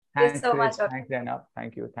you Thanks, so Chris. much. Thanks, Zainab.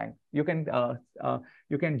 Thank you. Thanks. You can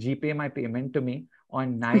GPay my payment to me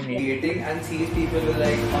on 9 8. Creating and sees people will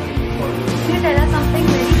like how many followers. Can you tell us something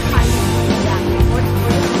very funny about the jam? Like, what is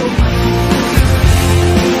so funny?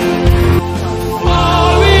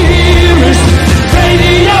 All we hear is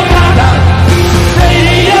Radio Gaga,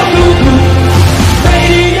 Radio Cuckoo,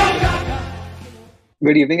 Radio Gaga.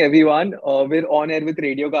 Good evening, everyone. We're on air with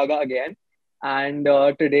Radio Gaga again. And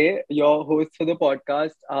today, your hosts for the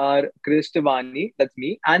podcast are Chris Tivani, that's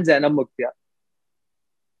me, and Zainab Muktia.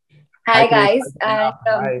 Hi, Hi Chris. guys, Hi, and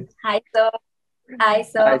Zainab. Hi. hi sir, hi Hi,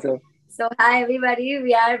 sir. sir. So hi everybody,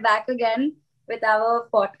 we are back again with our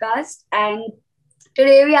podcast, and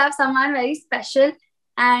today we have someone very special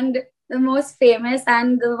and the most famous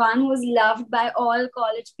and the one who's loved by all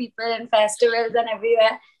college people and festivals and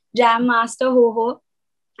everywhere, Jam Master Ho Ho,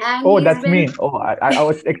 and Oh, he's that's been me. Oh, I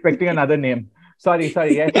was expecting another name. Sorry,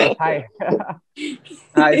 sorry. Yes, yes. Hi.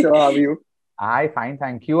 Hi, sir. How are you? Hi, fine.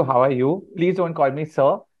 Thank you. How are you? Please don't call me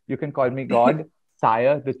sir. You can call me God,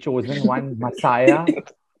 Sire, the chosen one, Messiah,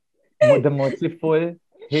 the merciful,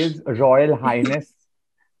 His Royal Highness.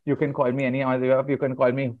 You can call me any other. You can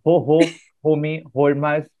call me Ho Ho, Homie,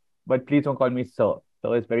 Hormaz, but please don't call me sir.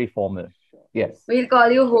 Sir is very formal. Yes. we'll call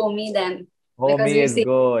you Homie then because Homie we is see.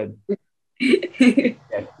 good.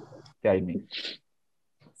 Yes. Tell me.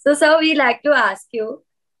 So, sir, we like to ask you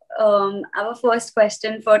our first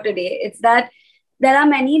question for today. It's that there are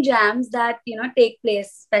many jams that take place,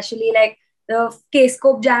 especially like the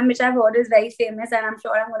K-Scope jam, which I've heard is very famous, and I'm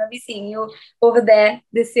sure I'm going to be seeing you over there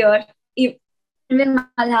this year, even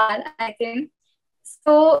Malhar, I think.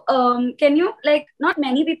 So, can you like? Not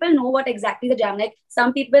many people know what exactly the jam. Like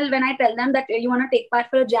some people, when I tell them that you want to take part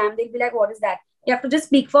for a jam, they'll be like, "What is that?" You have to just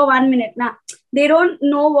speak for 1 minute. Now they don't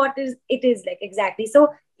know what is it is like exactly.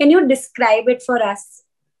 So, can you describe it for us?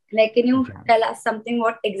 Like, can you Jam. tell us something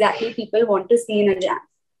what exactly people want to see in a jam?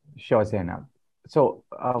 Sure, Zainab. So,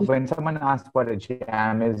 when someone asks what a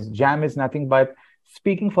jam is nothing but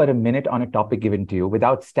speaking for a minute on a topic given to you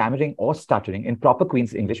without stammering or stuttering in proper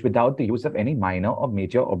Queen's English without the use of any minor or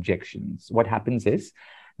major objections. What happens is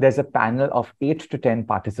there's a panel of 8 to 10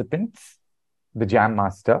 participants. The jam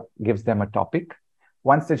master gives them a topic.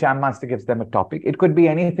 Once the jam master gives them a topic, it could be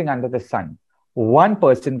anything under the sun. One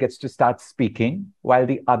person gets to start speaking while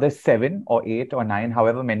the other 7 or 8 or 9,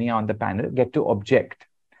 however many are on the panel, get to object.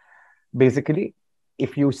 Basically,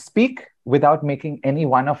 if you speak without making any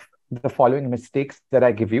one of the following mistakes that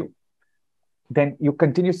I give you, then you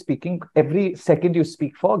continue speaking. Every second you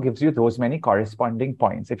speak for gives you those many corresponding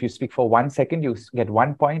points. If you speak for 1 second, you get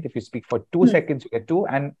 1 point. If you speak for 2 seconds, you get two,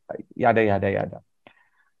 and yada, yada, yada.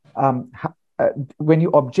 When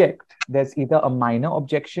you object, there's either a minor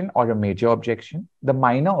objection or a major objection. The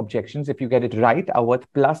minor objections, if you get it right, are worth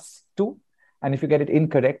 +2. And if you get it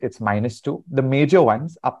incorrect, it's -2. The major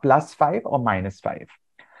ones are +5 or -5.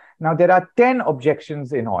 Now, there are 10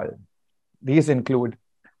 objections in all. These include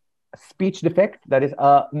speech defect, that is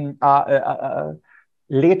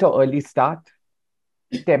late or early start,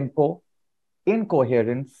 tempo,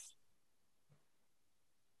 incoherence.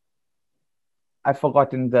 I've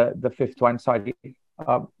forgotten the fifth one, sorry.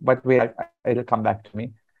 But wait, it'll come back to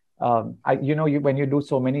me. When you do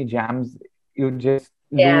so many jams, you just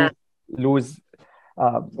Yeah. lose.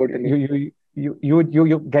 Totally.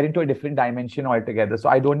 You get into a different dimension altogether. So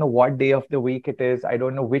I don't know what day of the week it is. I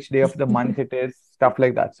don't know which day of the month it is. Stuff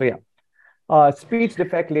like that. So yeah. Speech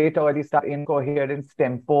defect, late or early start, incoherence,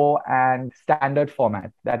 tempo, and standard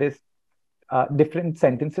format. That is different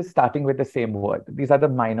sentences starting with the same word. These are the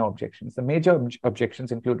minor objections. The major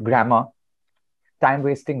objections include grammar, time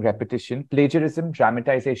wasting, repetition, plagiarism,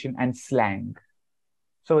 dramatization, and slang.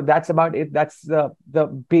 So that's about it. That's the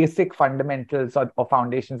basic fundamentals or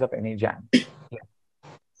foundations of any jam.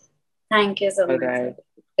 Thank you so All much, right. sir.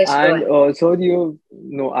 Let's go And ahead.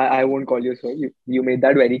 so I won't call you sir. You made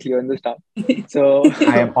that very clear in the start. So,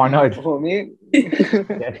 I am honored. homie,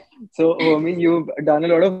 Yes. so homie, you've done a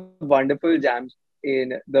lot of wonderful jams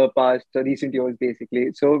in the past recent years,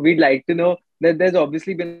 basically. So we'd like to know that there's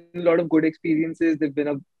obviously been a lot of good experiences. There've been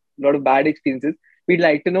a lot of bad experiences. We'd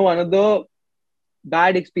like to know one of the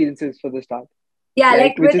bad experiences for the start. Yeah, Like,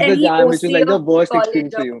 like which with is the any jam, which was OC like the of worst college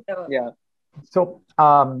experience for or you. whatever. Yeah. So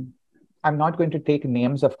I'm not going to take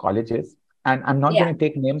names of colleges, and I'm not Yeah. going to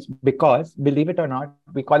take names because, believe it or not,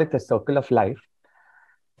 we call it the circle of life.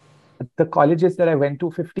 The colleges that I went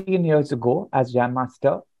to 15 years ago as Jam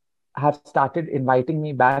Master have started inviting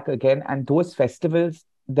me back again. And those festivals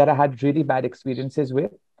that I had really bad experiences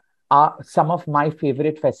with are some of my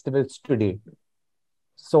favorite festivals today.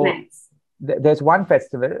 So Nice. there's one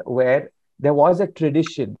festival where there was a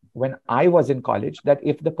tradition when I was in college that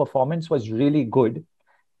if the performance was really good,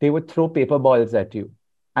 they would throw paper balls at you.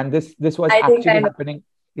 And this was I think I actually know. happening.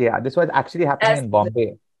 Yeah, this was actually happening As in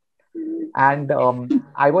Bombay. And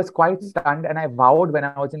I was quite stunned, and I vowed when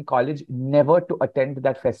I was in college never to attend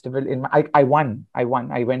that festival. I won. I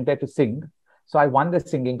went there to sing. So I won the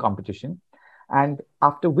singing competition. And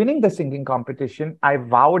after winning the singing competition, I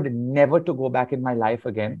vowed never to go back in my life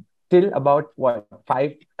again till about what,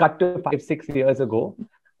 cut to 5, 6 years ago,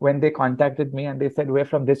 when they contacted me and they said, "We're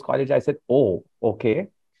from this college." I said, "Oh, okay."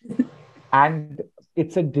 And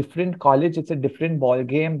it's a different college, it's a different ball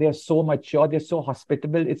game. They're so mature, they're so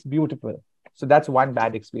hospitable, it's beautiful. So that's one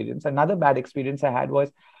bad experience. Another bad experience I had was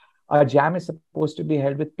a jam is supposed to be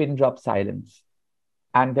held with pin drop silence,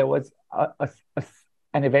 and there was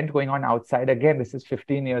an event going on outside. Again, this is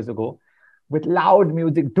 15 years ago, with loud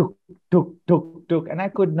music, tuk tuk tuk tuk, and I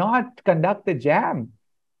could not conduct the jam.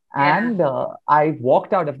 And I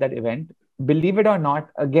walked out of that event. Believe it or not,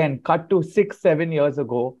 again, cut to 6, 7 years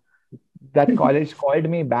ago, that college called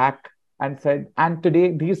me back and said, and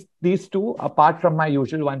today these two, apart from my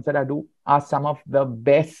usual ones that I do, are some of the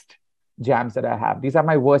best jams that I have. These are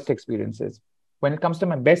my worst experiences. When it comes to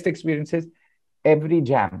my best experiences, every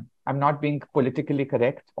jam, I'm not being politically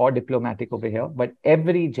correct or diplomatic over here, but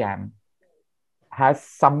every jam has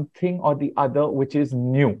something or the other which is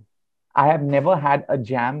new. I have never had a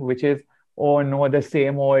jam which is, oh no, the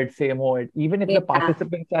same old, same old. Even if the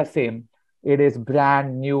participants are same, it is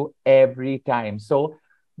brand new every time. So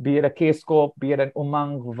be it a K-Scope, be it an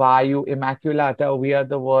Umang, Vayu, Immaculata, We Are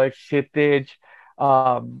the World, Kshitij,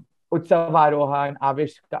 Utsavarohan,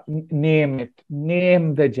 Avishka, name it.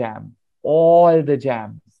 Name the jam. All the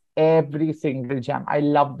jams. Every single jam. I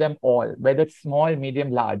love them all, whether it's small,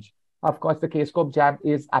 medium, large. Of course, the K-Scope jam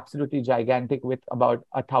is absolutely gigantic with about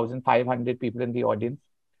 1,500 people in the audience.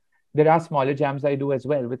 There are smaller jams I do as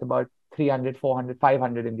well with about 300, 400,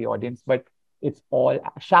 500 in the audience, but it's all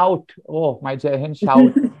shout. Oh, my Jai Hind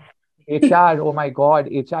shout. HR, oh my God,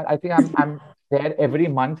 HR. I think I'm there every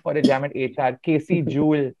month for a jam at HR. KC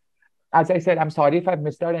Jewel. As I said, I'm sorry if I've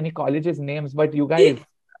missed out any colleges' names, but you guys,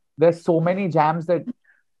 there's so many jams that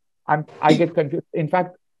I get confused. In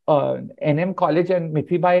fact, NM College and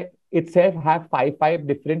Mithibai itself have five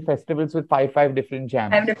different festivals with five different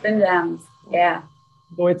jams. 5 different jams. Yeah.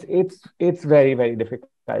 So it's very, very difficult.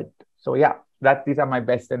 So yeah, these are my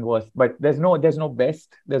best and worst. But there's no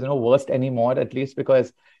best, there's no worst anymore, at least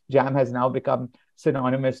because jam has now become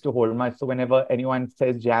synonymous to Holmas. So whenever anyone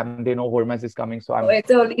says jam, they know Holmas is coming. So it's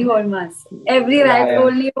only Holmas. Everywhere it's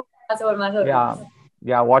only Holmas.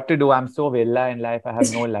 Yeah, what to do? I'm so villa in life. I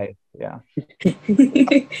have no life. Yeah.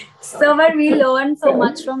 So, but we learned so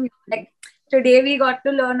much from you. Like today, we got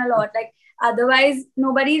to learn a lot. Like otherwise,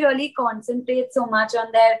 nobody really concentrates so much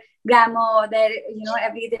on their grammar or their,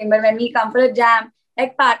 everything. But when we come for a jam,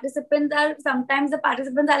 like sometimes the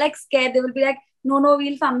participants are like scared. They will be like, no,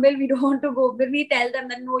 we'll fumble. We don't want to go. But we tell them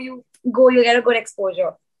that no, you go. You get a good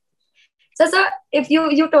exposure. So if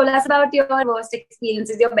you told us about your worst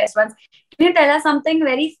experiences, your best ones, can you tell us something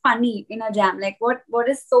very funny in a jam? Like what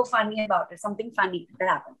is so funny about it? Something funny that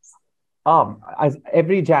happens. As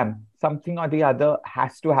every jam, something or the other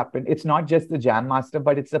has to happen. It's not just the jam master,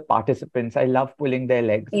 but it's the participants. I love pulling their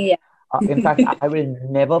legs. Yeah. In fact, I will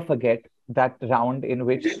never forget that round in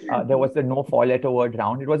which there was the no four-letter word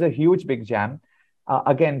round. It was a huge, big jam.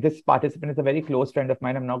 Again, this participant is a very close friend of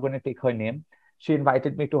mine. I'm not going to take her name. She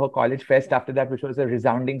invited me to her college fest after that, which was a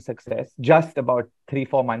resounding success, just about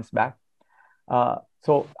 3-4 months back.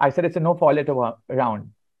 So I said, it's a no four-letter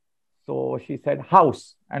round. So she said,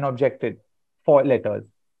 house, and objected, 4 letters.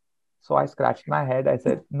 So I scratched my head. I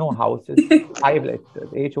said, no, house is 5 letters,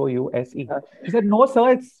 House. She said, no,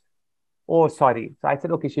 sir, it's, oh, sorry. So I said,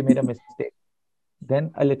 okay, she made a mistake. Then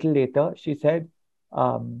a little later, she said,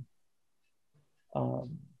 what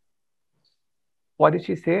did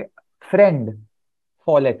she say? Friend,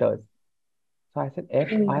 4 letters. So I said,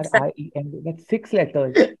 Friend, that's 6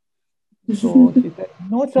 letters. So she said,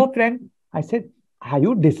 no, sir, friend. I said, are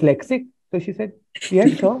you dyslexic? So she said,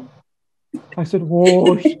 yes, sir. I said,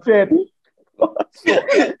 oh, shit.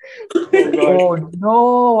 Oh,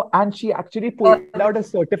 no. And she actually pulled out a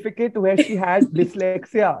certificate where she has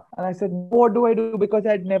dyslexia. And I said, what do I do? Because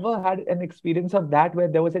I'd never had an experience of that where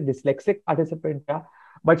there was a dyslexic participant. Yeah?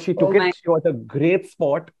 But she took it. She was a great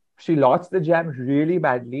sport. She lost the jam really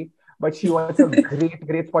badly, but she was a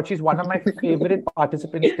great sport. She's one of my favorite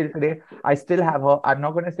participants till today. I still have her. I'm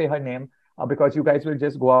not going to say her name because you guys will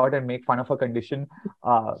just go out and make fun of her condition.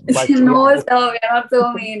 But no, sir, we're not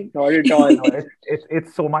so mean. Not at all.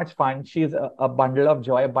 It's so much fun. She's a bundle of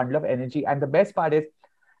joy, a bundle of energy. And the best part is,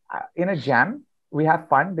 in a jam, we have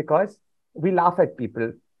fun because we laugh at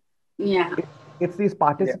people. Yeah. It's these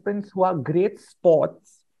participants who are great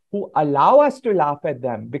sports who allow us to laugh at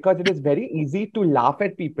them, because it is very easy to laugh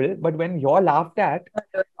at people, but when you're laughed at,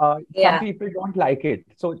 some Yeah. people don't like it.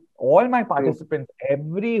 So all my True. participants,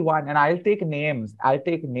 everyone, and I'll take names,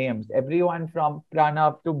 everyone from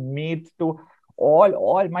Pranav to Meet to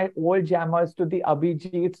all my old jammers, to the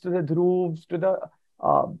Abhijits, to the Dhruvs, to the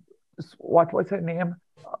uh, what was her name?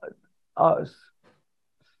 Uh,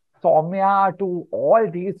 Soumya, to all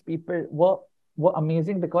these people were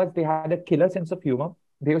amazing because they had a killer sense of humor.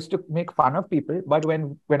 They used to make fun of people, but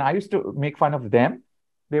when I used to make fun of them,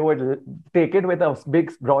 they would take it with a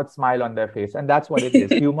big broad smile on their face, and that's what it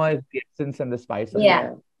is. Humor is the essence and the spice of it.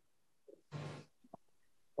 Yeah.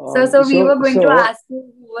 So we were going to ask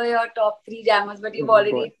you who were your top 3 jammers, but you've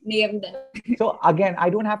already named them. So again,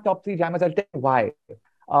 I don't have top 3 jammers. I'll tell you why.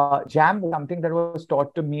 Jam was something that was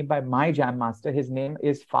taught to me by my jam master. His name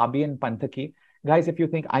is Fabian Panthaki. Guys, if you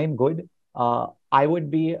think I am good, I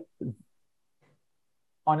would be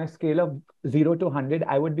on a scale of 0 to 100,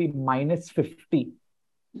 I would be minus 50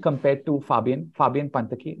 compared to Fabian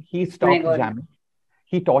Panthaki. He stopped jamming.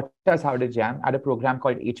 He taught us how to jam at a program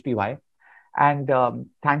called HPY. And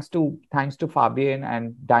thanks to Fabian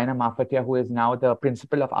and Diana Mafatia, who is now the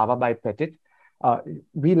principal of Ava by Petit,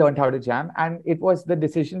 we learned how to jam. And it was the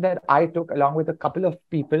decision that I took along with a couple of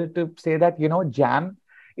people to say that, jam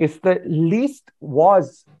is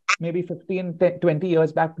was maybe 15, 20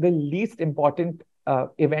 years back, the least important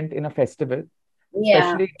event in a festival,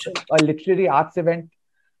 especially a literary arts event,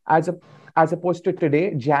 as opposed to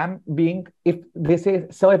today, jam being, if they say,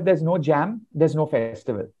 sir, if there's no jam, there's no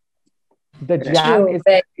festival. The jam is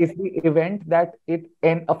the event that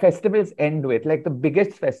festivals end with, like the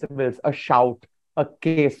biggest festivals, a Shout, a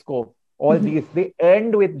K-Scope, all these, they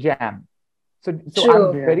end with jam. So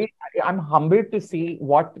I'm humbled to see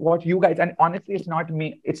what you guys, and honestly, it's not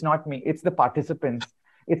me, it's the participants,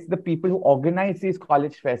 it's the people who organize these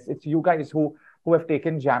college fests, it's you guys who have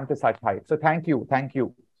taken jam to such heights. So thank you.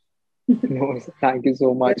 No, thank you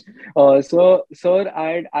so much. So, sir,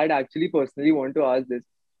 I'd actually personally want to ask this.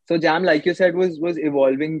 So jam, like you said, was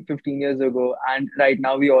evolving 15 years ago, and right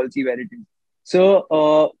now we all see where it is.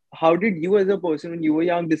 So, how did you, as a person, when you were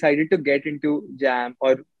young, decided to get into jam,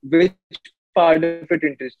 or which part of it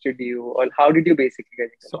interested you, or how did you basically get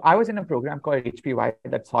into it? So I was in a program called HPY,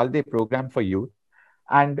 that's Holiday Program for Youth,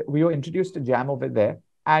 and we were introduced to jam over there.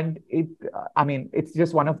 And it's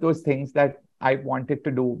just one of those things that I wanted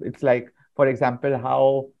to do. It's like, for example,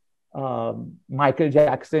 how Michael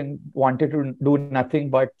Jackson wanted to do nothing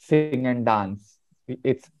but sing and dance.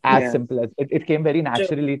 It's as simple as it came very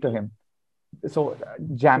naturally to him. So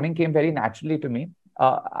jamming came very naturally to me.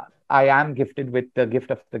 I am gifted with the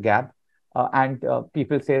gift of the gab, and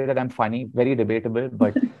people say that I'm funny, very debatable,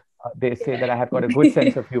 but they say that I have got a good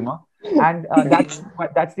sense of humor, and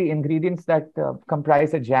that's the ingredients that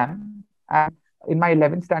comprise a jam. And in my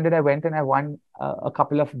 11th standard, I went and I won a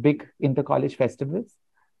couple of big inter-college festivals.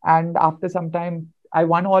 And after some time, I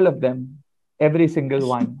won all of them, every single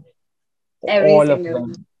one.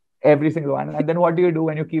 Every single one. And then what do you do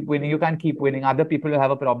when you keep winning? You can't keep winning. Other people will have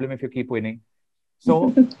a problem if you keep winning.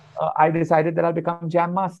 So I decided that I'll become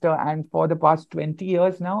jam master. And for the past 20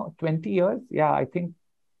 years now, 20 years, I think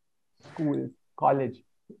college,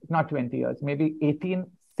 not 20 years, maybe 18,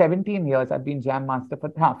 17 years I've been jam master.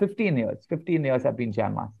 15 years. 15 years I've been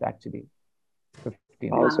jam master, actually. 15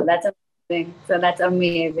 years. Wow, that's amazing. So that's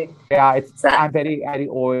amazing. Yeah, I'm very, very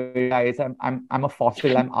old, guys. I'm a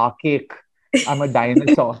fossil. I'm archaic. I'm a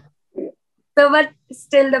dinosaur. So, but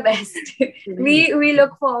still the best. we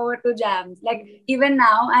look forward to jams. Like even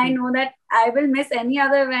now, I know that I will miss any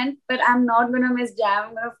other event, but I'm not gonna miss jam.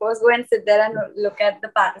 I'm gonna first go and sit there and look at the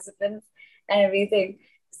participants and everything.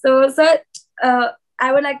 So, sir,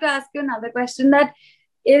 I would like to ask you another question. That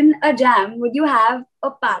in a jam, would you have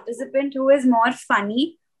a participant who is more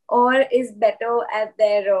funny or is better at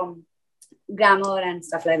their grammar and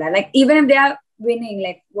stuff like that? Like even if they are winning,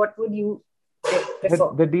 like what would you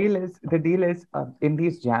prefer? The deal is in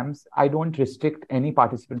these jams, I don't restrict any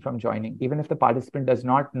participant from joining. Even if the participant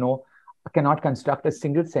cannot construct a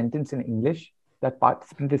single sentence in English, that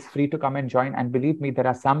participant is free to come and join. And believe me, there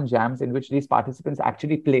are some jams in which these participants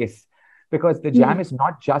actually place, because the jam is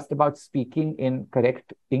not just about speaking in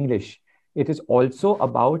correct English. It is also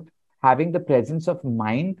about having the presence of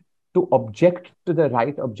mind to object to the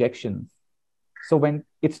right objections. So when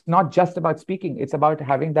it's not just about speaking, it's about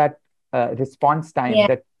having that response time,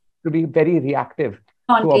 that to be very reactive,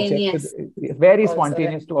 spontaneous, very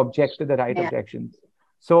spontaneous to object to the right objections.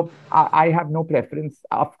 So I have no preference.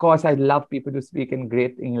 Of course, I love people who speak in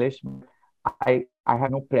great English. I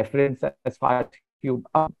have no preference as far as you.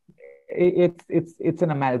 It's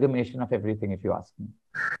an amalgamation of everything, if you ask me.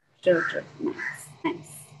 True, true. Nice,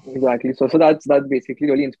 nice. Exactly. So that's basically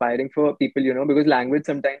really inspiring for people, because language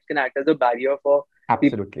sometimes can act as a barrier for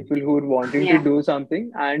people Absolutely. who are wanting to Yeah. do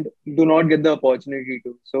something and do not get the opportunity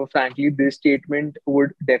to. So frankly, this statement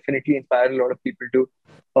would definitely inspire a lot of people to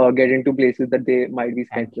get into places that they might be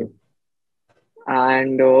scared Thank to. you.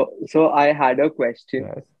 And so I had a question.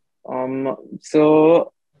 Yes.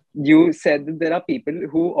 So you said that there are people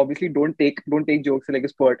who obviously don't take jokes like a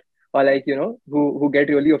sport, or like who get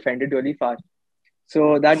really offended really fast.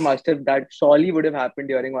 So that surely would have happened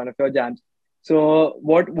during one of your jams. So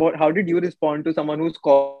how did you respond to someone who's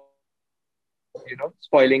caught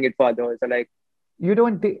spoiling it for others? Or like, You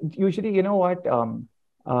don't usually, you know what,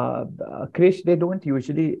 Krish, they don't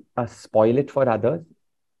usually spoil it for others.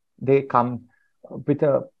 They come with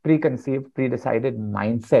a preconceived, pre-decided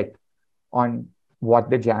mindset on what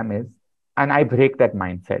the jam is, and I break that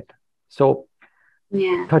mindset. So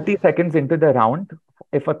Yeah. 30 seconds into the round,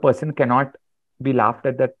 if a person cannot be laughed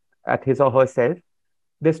at his or herself,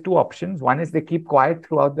 there's two options. One is they keep quiet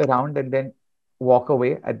throughout the round and then walk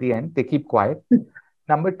away at the end. They keep quiet.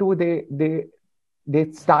 Number two,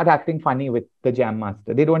 they start acting funny with the jam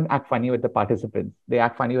master. They don't act funny with the participants. They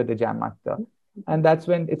act funny with the jam master. And that's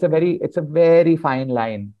when it's a very fine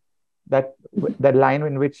line. That line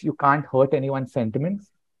in which you can't hurt anyone's sentiments,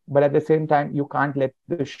 but at the same time, you can't let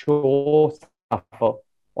the show suffer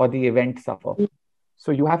or the event suffer.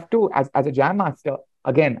 So you have to, as a jam master,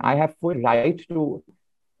 again, I have full right to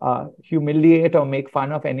humiliate or make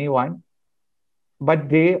fun of anyone, but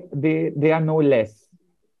they are no less.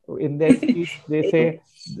 In their speech, they say,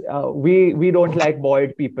 we don't like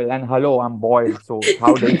boiled people, and hello, I'm boiled, so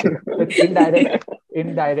how dare you say? So it's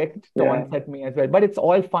indirect yeah, taunts at me as well. But it's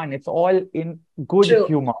all fun. It's all in good True.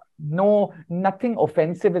 humor. No, nothing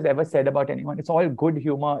offensive is ever said about anyone. It's all good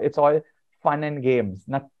humor. It's all fun and games.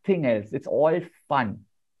 Nothing else. It's all fun.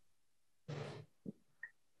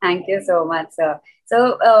 Thank you so much, sir.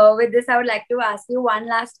 So, with this, I would like to ask you one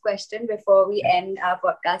last question before we end our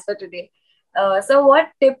podcast for today. So, what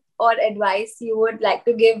tip or advice you would like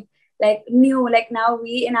to give, like now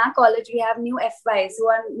we in our college, we have new FYs who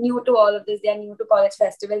are new to all of this, they are new to college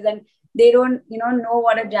festivals and they don't, know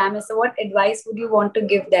what a jam is. So, what advice would you want to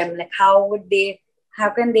give them? Like, how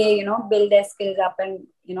can they, build their skills up and,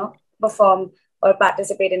 perform or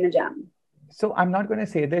participate in a jam? So I'm not going to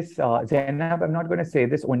say this, Zainab, I'm not going to say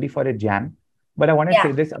this only for a jam, but I want to say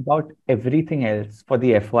Yeah. this about everything else for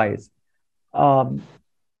the FYs. Um,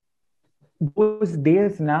 those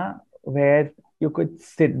days now where you could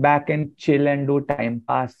sit back and chill and do time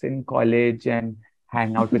pass in college and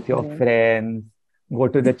hang out with your yeah, friends, go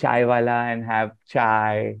to the chai wala and have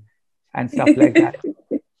chai and stuff like that.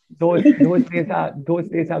 Those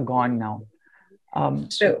days are gone now. Um,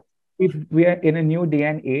 True. if we are in a new day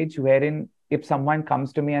and age wherein if someone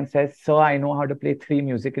comes to me and says, "Sir, I know how to play three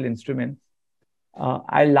musical instruments,"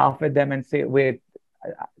 I laugh at them and say, "Wait,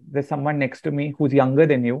 there's someone next to me who's younger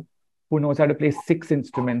than you who knows how to play six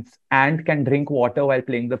instruments and can drink water while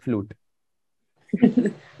playing the flute."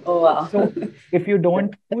 Oh, wow. So if you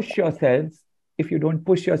don't push yourselves,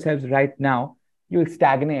 right now, you'll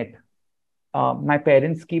stagnate. My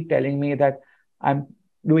parents keep telling me that I'm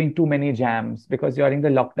doing too many jams because during the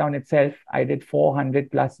lockdown itself, I did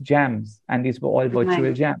 400 plus jams, and these were all Oh my virtual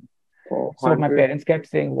God. jams. So my 400. parents kept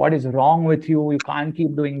saying, "What is wrong with you? You can't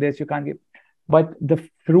keep doing this. You can't keep." But the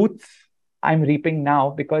fruits I'm reaping now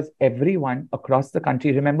because everyone across the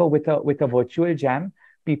country, remember, with a virtual jam,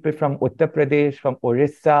 people from Uttar Pradesh, from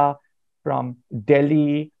Orissa, from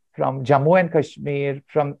Delhi, from Jammu and Kashmir,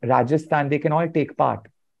 from Rajasthan, they can all take part.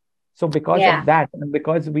 So because of Yeah. that, and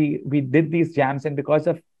because we did these jams, and because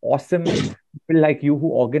of awesome people like you who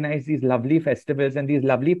organize these lovely festivals and these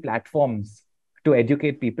lovely platforms to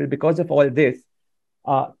educate people, because of all this,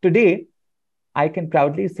 today I can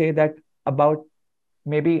proudly say that about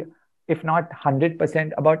maybe, if not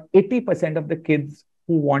 100%, about 80% of the kids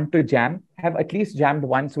who want to jam have at least jammed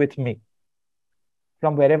once with me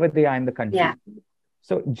from wherever they are in the Yeah. country.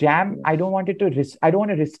 So jam, I don't want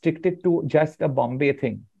to restrict it to just a Bombay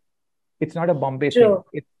thing. It's not a Bombay thing.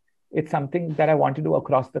 True. It's something that I want to do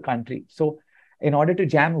across the country. So in order to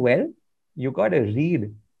jam well, you got to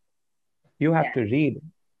read. You have Yeah. to read.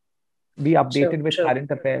 Be True. updated with True.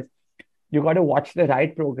 current affairs. You got to watch the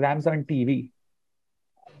right programs on TV.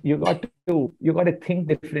 You got to think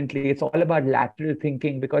differently. It's all about lateral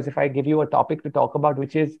thinking, because if I give you a topic to talk about,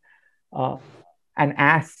 which is uh, an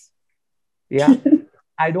ass, yeah,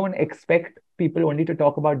 I don't expect people only to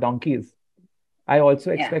talk about donkeys. I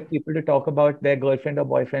also Yeah. expect people to talk about their girlfriend or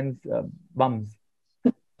boyfriend's bums.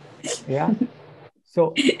 Yeah.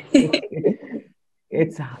 So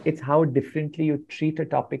it's how differently you treat a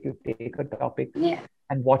topic, you take a topic, Yeah.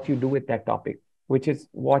 and what you do with that topic, which is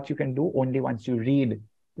what you can do only once you read.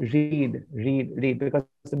 Because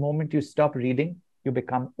the moment you stop reading, you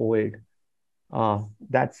become old.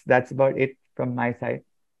 That's about it from my side.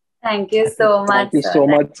 Thank you I think so much, Thank you sir. so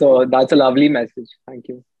much, sir. That's a lovely message. Thank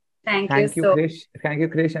you. Thank you thank you, so Krish. Thank you,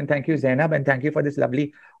 Krish, and thank you, Zainab, and thank you for this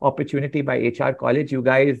lovely opportunity by HR College. You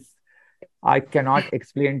guys, I cannot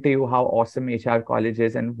explain to you how awesome HR College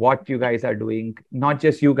is and what you guys are doing. Not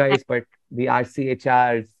just you guys, but the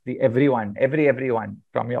RCHRs, the everyone, everyone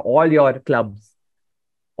from all your clubs.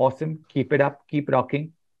 Awesome. Keep it up. Keep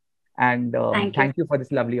rocking. And Thank you. thank you for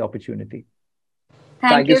this lovely opportunity.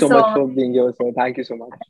 Thank Thank you you so so much much. for being here, sir. Thank you so much.